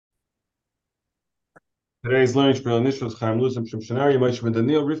Today's learning Shpil Nishvas Chaim Luzim Shem Shanari Moshe Ben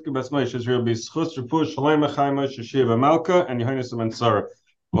Daniel Rivka Bas Moshe Israel B'Schus Rapush Shalom Chaim Moshe Shiva Malka and Yohanes Mansara.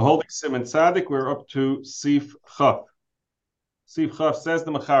 We're holding Siman Tzaddik. We're up to Sief Chaf. Sief Chaf says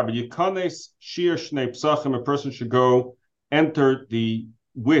the Mechaber Yikanes Shir Shnei Psachim. A person should go enter the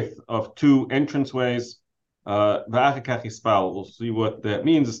width of two entranceways. V'achikach Yispal. We'll see what that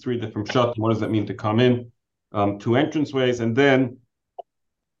means. It's three different shots. What does that mean to come in? Two entranceways, and then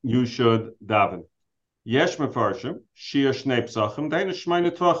you should daven. Yesh mefarshim shir shnei psachim deina shmeina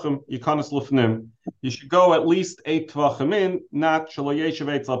tvachim yikanas lufnim. You should go at least 8 tvachim in, not shelo yeshiv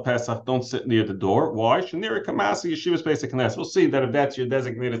eitzel pesach. Don't sit near the door. Why? Shenira kamasi yeshivas basic knes. We'll see that if that's your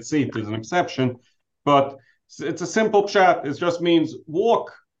designated seat, there's an exception, but it's a simple pshat. It just means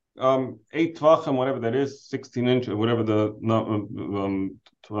walk 8 tvachim, whatever that is, 16 inches, whatever the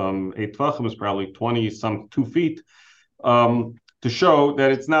 8 tvachim is, probably 20 some 2 feet. To show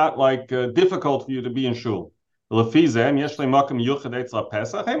that it's not like difficult for you to be in shul. Because it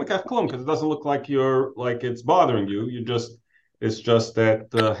doesn't look like it's bothering you. It's just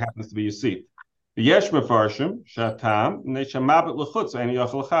that happens to be your seat. But if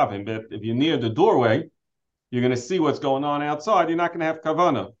you're near the doorway, you're going to see what's going on outside. You're not going to have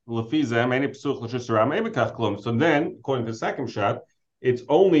kavana. So then, according to the second shot, it's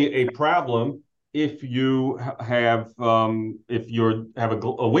only a problem if you have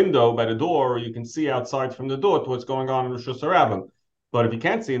a window by the door, you can see outside from the door to what's going on in Rosh Hashanah. But if you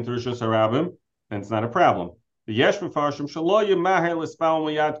can't see into Rosh Hashanah, then it's not a problem. The yesh mefarshim shelo yemahel l'spal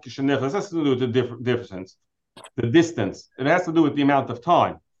miyad kishenich. This has to do with the distance. It has to do with the amount of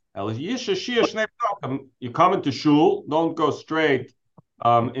time. You come into shul, don't go straight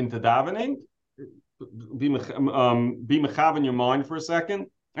into davening. Be mechav in your mind for a second,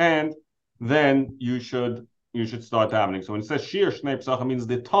 and then you should start davening. So when it says shir shnei psachim, means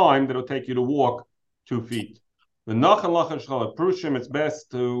the time that it'll take you to walk 2 feet. The nachan lachan shchal prushim, it's best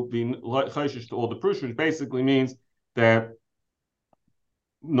to be chayshish to all the prushim, which basically means that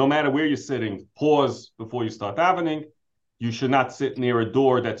no matter where you're sitting, pause before you start davening. You should not sit near a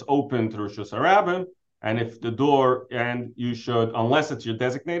door that's open to Rosh Hashanah. And if the door, and you should, unless it's your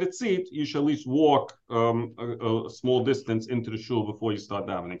designated seat, you should at least walk a small distance into the shul before you start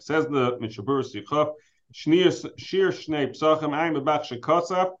davening. Says the Mishabur Sichaf, Shir Shnei Psachim Aim Bebach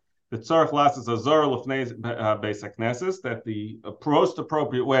Shekosaf, the Tzarech Lasses Azar Lefnei Beis HaKnesses, that the most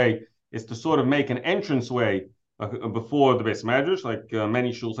appropriate way is to sort of make an entranceway before the Beis Medrash, like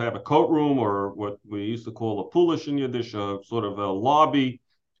many shuls have a coat room, or what we used to call a pulish in Yiddish, sort of a lobby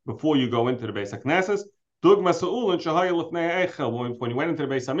before you go into the Beis HaKnesses. Dugma Sa'ulin Shahaya Lefnei Eichel. When you went into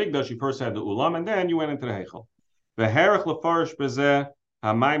the Beis HaMikdash, you first had the Ulam, and then you went into the Heichel. V'herech lefarish bezeh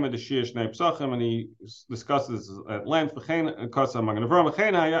hamayim d'shir shnei psachim, and he discusses at length. V'chein kasa magen avram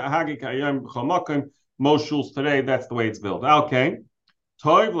v'chein hagik hayom b'chol makom. Most shuls today, that's the way it's built. Okay.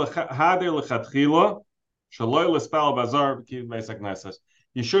 Toiv hader lechatchila shaloi l'spal bazar v'kiv Beis HaKnesses.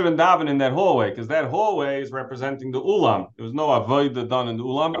 You shouldn't daven in that hallway, because that hallway is representing the ulam. There was no avodah done in the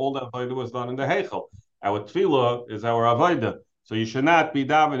ulam. All the avodah was done in the heichel. Our tefillah is our avodah, so you should not be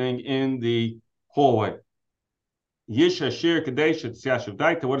davening in the hallway. Yisha shir kadesh tziyashiv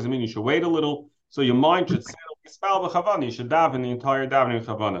daita. What does it mean? You should wait a little, so your mind should settle. Yispal b'chavana. You should daven the entire davening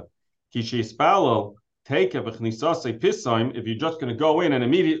chavana. Kishi yispalo take a v'chnisasei pisaim. If you're just going to go in and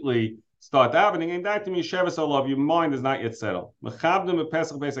immediately start davening, and that to me sheves olav, your mind is not yet settled. Mechabdim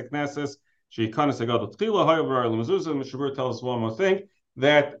b'pesach Beis HaKnesses sheikanas agadol tchila however l'mezuzah. Mishavur tells us one more thing,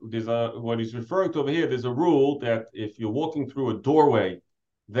 that there's what he's referring to over here. There's a rule that if you're walking through a doorway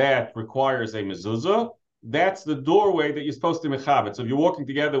that requires a mezuzah, that's the doorway that you're supposed to mechabit. So if you're walking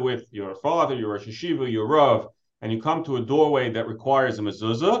together with your father, your Rosh Yeshiva, your Rav, and you come to a doorway that requires a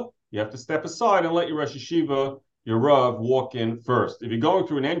mezuzah, you have to step aside and let your Rosh Yeshiva, your Rav, walk in first. If you're going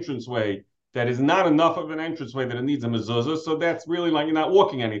through an entranceway that is not enough of an entranceway that it needs a mezuzah, so that's really like you're not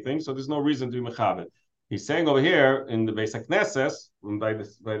walking anything, so there's no reason to be mechabit. He's saying over here in the Beis HaKnesses, by the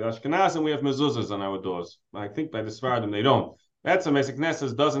Ashkenazim, we have mezuzahs on our doors. I think by the Sfaradim they don't. That's a Beis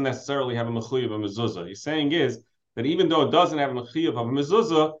HaKnesses doesn't necessarily have a mechuyev of a mezuzah. He's saying is that even though it doesn't have a mechuyev of a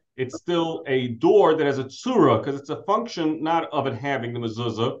mezuzah, it's still a door that has a tzura, because it's a function not of it having the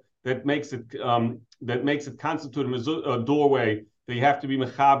mezuzah that makes it constitute a doorway that you have to be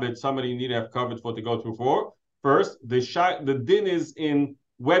mechabed. Somebody you need to have covered for to go through for. First, the din is in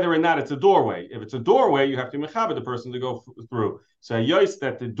whether or not it's a doorway. If it's a doorway, you have to mechabed the person to go through. So yos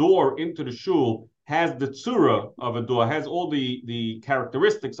that the door into the shul has the tzura of a door, has all the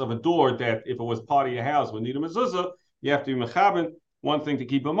characteristics of a door that if it was part of your house would need a mezuzah, you have to be mechabed. One thing to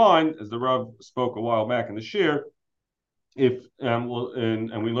keep in mind, as the Rav spoke a while back in the shir, if and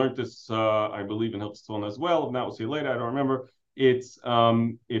we learned this, I believe, in Hilchos Tefillah as well. If not, we'll see later. I don't remember. It's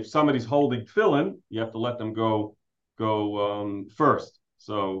if somebody's holding tefillin, you have to let them go first.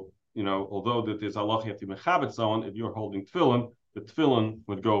 So although that there's Allah, you have to be mechabit someone. If you're holding tefillin, the tefillin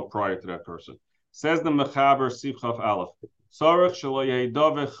would go prior to that person. Says the mechaber Sief Chaf Aleph. So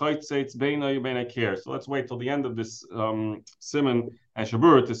let's wait till the end of this Siman and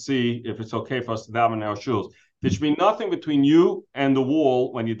Shabur to see if it's okay for us to daven in our shuls. There should be nothing between you and the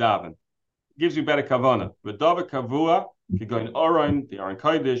wall when you daven. It gives you better kavana. V'davar kavua, kigoin oron, the Aron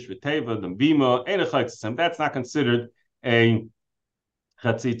Kodesh, v'teva, the bima, and a chaitzim. That's not considered a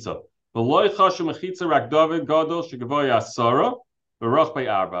chatzitza. V'loy chashu mechitza rak davar gadol shegavoy asara. V'rach by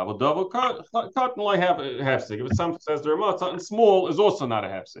arba. V'davar cotton loy hefsek. If something says the remote, something small is also not a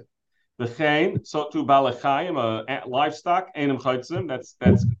hefsek. V'chein, so to balachayim, a livestock, einem chaitzim. That's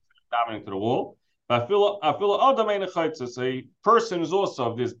davening to the wall. A person is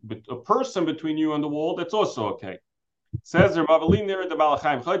also there's a person between you and the wall. That's also okay. Says there,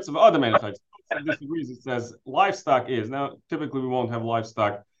 disagrees. It says livestock is now. Typically, we won't have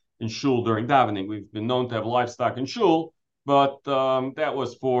livestock in shul during davening. We've been known to have livestock in shul, but that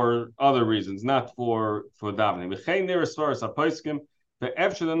was for other reasons, not for davening. As far as apaiskim, the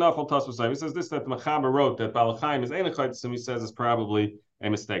efshad enough will toss. He says this that the Mechaber wrote that balachayim is enechaytzim. He says is probably a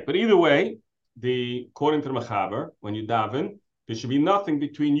mistake, but either way. According to the Mechaber, when you daven, there should be nothing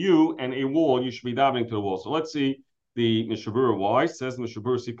between you and a wall. You should be davening to the wall. So let's see the Mishabura why. It says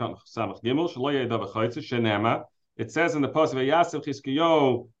Mishabura Sikon Samach Gimel Shaloy Yedav Chaytze Shenema. It says in the pasuk Vayasev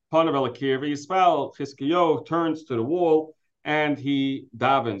Chizkiyo Panav Elakir V'Yispal Chizkiyo turns to the wall and he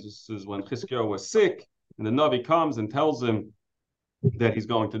davens. This is when Chizkiyo was sick, and the Navi comes and tells him that he's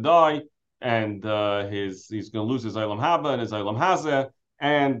going to die and he's going to lose his Eilam Haba and his Eilam Hazeh.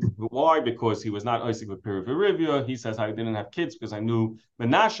 And why? Because he was not Isaac with Perivirivia. He says, I didn't have kids because I knew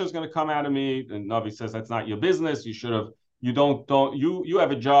Menashe was going to come out of me. And Navi says, that's not your business. You should have, you have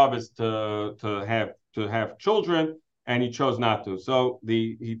a job is to have children, and he chose not to. So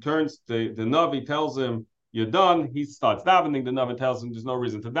the Navi tells him, you're done. He starts davening. The Navi tells him there's no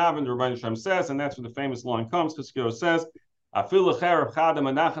reason to daven. The Rebbeinu Shem says, and that's where the famous line comes. Chizkiyahu says, even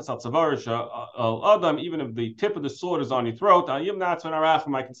if the tip of the sword is on your throat, I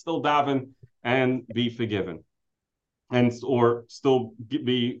can still daven and be forgiven, or still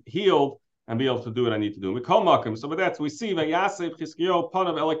be healed and be able to do what I need to do. So with that, we see he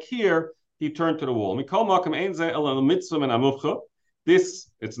turned to the wall.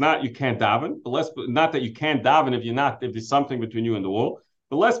 This, it's not you can't daven, not that you can't daven if there's something between you and the wall.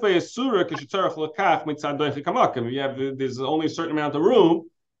 The less by a surah, there's only a certain amount of room,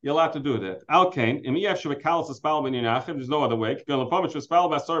 you're allowed to do that. Alkane, there's no other way.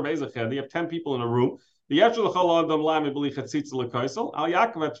 You have 10 people in a room. Don't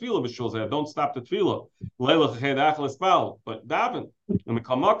stop the tefillah. But daven.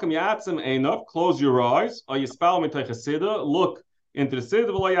 Close your eyes. Look into the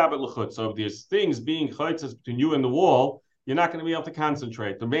siddur. So if there's things being chaitzes between you and the wall, you're not going to be able to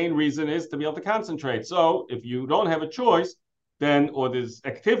concentrate. The main reason is to be able to concentrate. So if you don't have a choice, or there's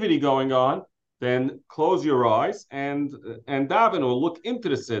activity going on, then close your eyes and daven or look into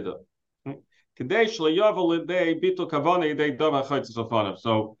the siddur.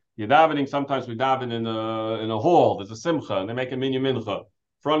 So you're davening. Sometimes we daven in a hall. There's a simcha, and they make a minyan mincha. In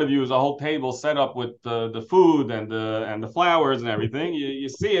front of you is a whole table set up with the food and the flowers and everything. You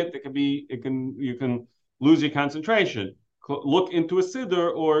see it. You can lose your concentration. Look into a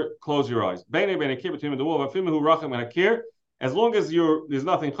siddur or close your eyes. Between the wall, as long as there's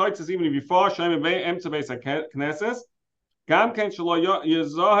nothing chaitzes, even if you far there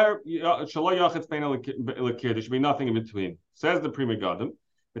should be nothing in between. Says the Pri Megadim.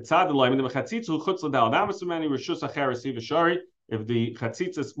 If the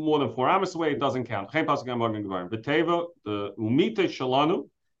chatzitz is more than 4 amos away, it doesn't count.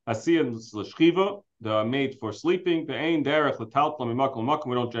 They're made for sleeping. We don't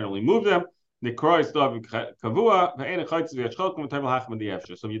generally move them. So if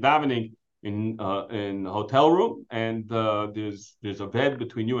you're davening in a hotel room and there's a bed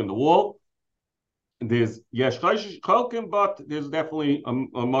between you and the wall, there's yesh chalkim, but there's definitely a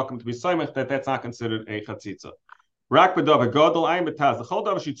makom to be saimach that's not considered a chatzitza. Rak b'davar gadol ayin b'taz the chol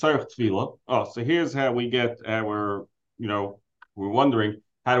davar shitzarich tefillah. Oh, so here's how we get we're wondering.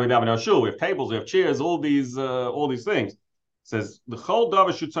 How do we daven our shul? We have tables, we have chairs, all these things. It says the chol davar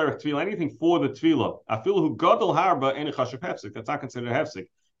shitzarich tefillah, anything for the tefillah. Afilu hu gadol harba eni chashav hefsek. That's not considered hefsek.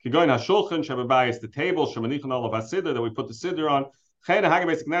 Kigoyin hashulchan shebabayis the table shemanichan olav hasiddur that we put the siddur on. People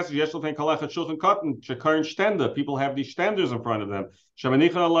have these standers in front of them. We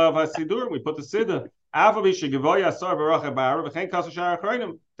put the siddur. That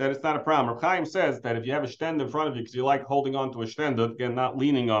it's not a problem. Reb Chaim says that if you have a stand in front of you because you like holding on to a stand, again, not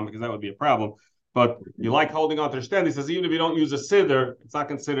leaning on because that would be a problem, but you like holding on to a stand, he says even if you don't use a siddur, it's not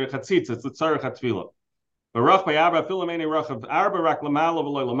considered chatzitza, it's the tzarech hatfila. Even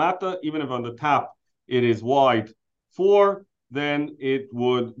if on the top it is wide 4, then it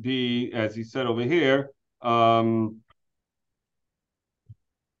would be, as he said over here,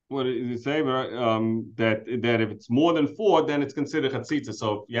 what did he say? That if it's more than 4, then it's considered chatzitza.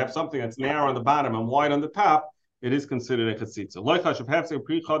 So if you have something that's narrow on the bottom and wide on the top, it is considered a chatzitza. The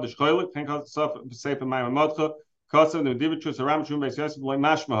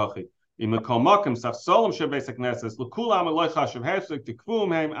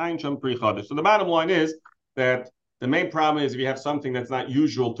bottom line is that the main problem is if you have something that's not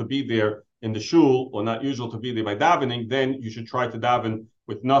usual to be there in the shul or not usual to be there by davening, then you should try to daven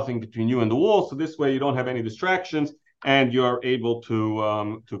with nothing between you and the wall. So this way you don't have any distractions and you're able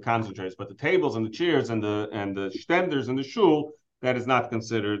to concentrate. But the tables and the chairs and the shtenders in the shul, that is not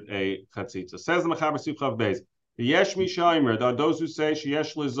considered a chatzitza. Says the Mechaber Sief Chav Beis. Yesh Mishaymer, there are those who say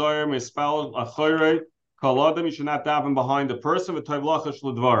Sheyesh Lezoyer Mispal Achore Kol Adam, you should not daven behind the person with Toiv Lachash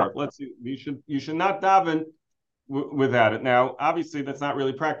Ledvar. Let's see, you should not daven without it. Now, obviously, that's not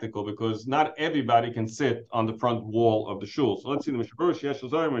really practical because not everybody can sit on the front wall of the shul. So let's see the Mishabur Sheyesh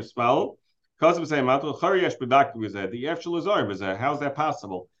Lezoyer Mispal. Kasim say Matul Chari Yesh Bedak Vizeh. The Yesh Lezoyer Vizeh. How's that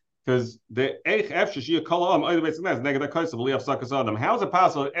possible? Because the Eich Yesh Shia Kol Adam Oidu Beisiknes Neged HaKosav Liaf Sakas Adam. How is it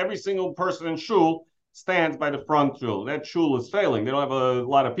possible that every single person in shul stands by the front shul? That shul is failing. They don't have a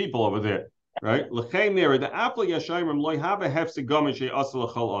lot of people over there, right? Now,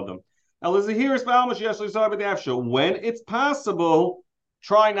 when it's possible,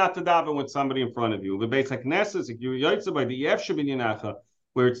 try not to daven with somebody in front of you.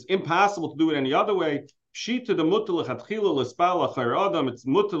 Where it's impossible to do it any other way, it's mutal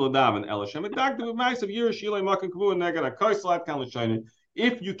daven.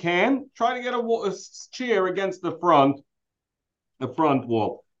 If you can, try to get a chair against the front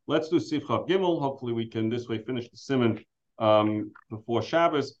wall. Let's do Sief Chav Gimel. Hopefully we can this way finish the Siman before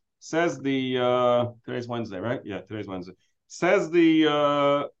Shabbos. Says the today's Wednesday, right? Yeah, today's Wednesday. Says the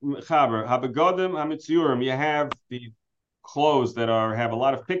Chaber Habegodim Hamitziorim. You have the clothes that have a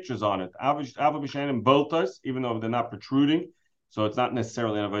lot of pictures on it. Avabishanim Boltas, even though they're not protruding, so it's not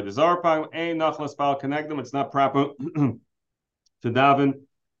necessarily an avodah zarah. Ein nachlas bal connect them. It's not proper to daven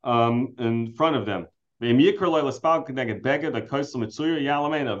in front of them. If you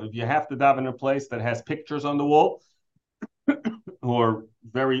have to daven in a place that has pictures on the wall or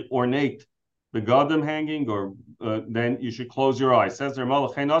very ornate begadim hanging, or then you should close your eyes. Says there,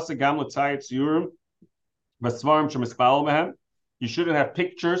 you shouldn't have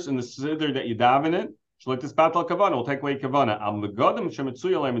pictures in the siddur that you daven in. Like this batal kavana will take away kavana.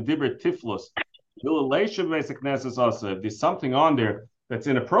 If there's something on there that's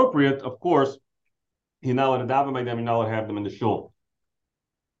inappropriate, of course, you're not allowed to daven by them, you're not allowed to have them in the shul.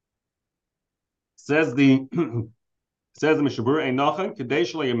 Says the Mishabur Einachan,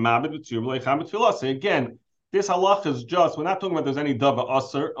 Kadesh Mabed with Tzur Leichamit Filas. Again, this halach is just, we're not talking about there's any dava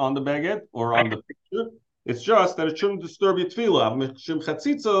aser on the beged or on the picture. It's just that it shouldn't disturb your tefillah.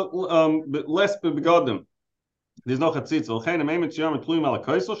 Less begadim. There's no chatzitza.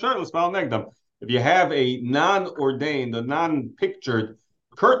 If you have a non-ordained, a non-pictured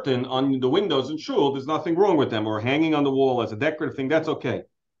curtain on the windows in shul, there's nothing wrong with them, or hanging on the wall as a decorative thing, that's okay.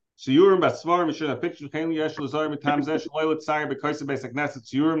 So you should have pictures.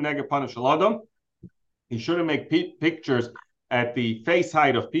 You shouldn't make pictures at the face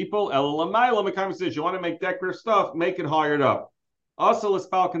height of people. You want to make decorative stuff, make it higher up. Also, you're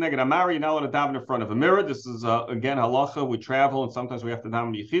not allowed to daven in front of a mirror. This is again halacha. We travel and sometimes we have to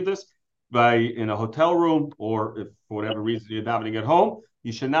daven yichidus in a hotel room, or if for whatever reason you're davening at home.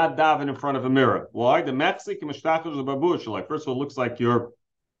 You should not daven in front of a mirror. Why? The Mexican mishtachos of babush. Like, first of all, it looks like you're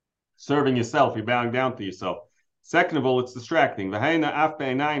serving yourself. You're bowing down to yourself. Second of all, it's distracting. Even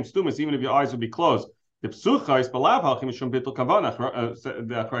if your eyes would be closed. So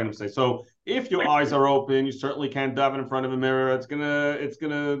if your eyes are open, you certainly can't daven in front of a mirror. It's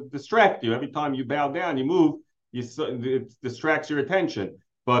gonna distract you. Every time you bow down, you move, it distracts your attention.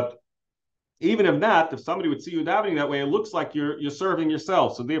 But even if not, if somebody would see you davening that way, it looks like you're serving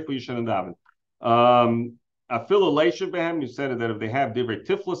yourself. So therefore, you shouldn't daven. You said that if they have divrei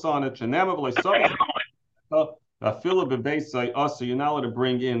tiflis on it, so you're not allowed to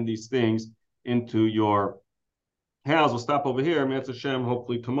bring in these things into your How's we'll stop over here. Mitzvah Hashem.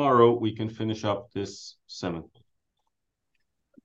 Hopefully tomorrow we can finish up this Siman.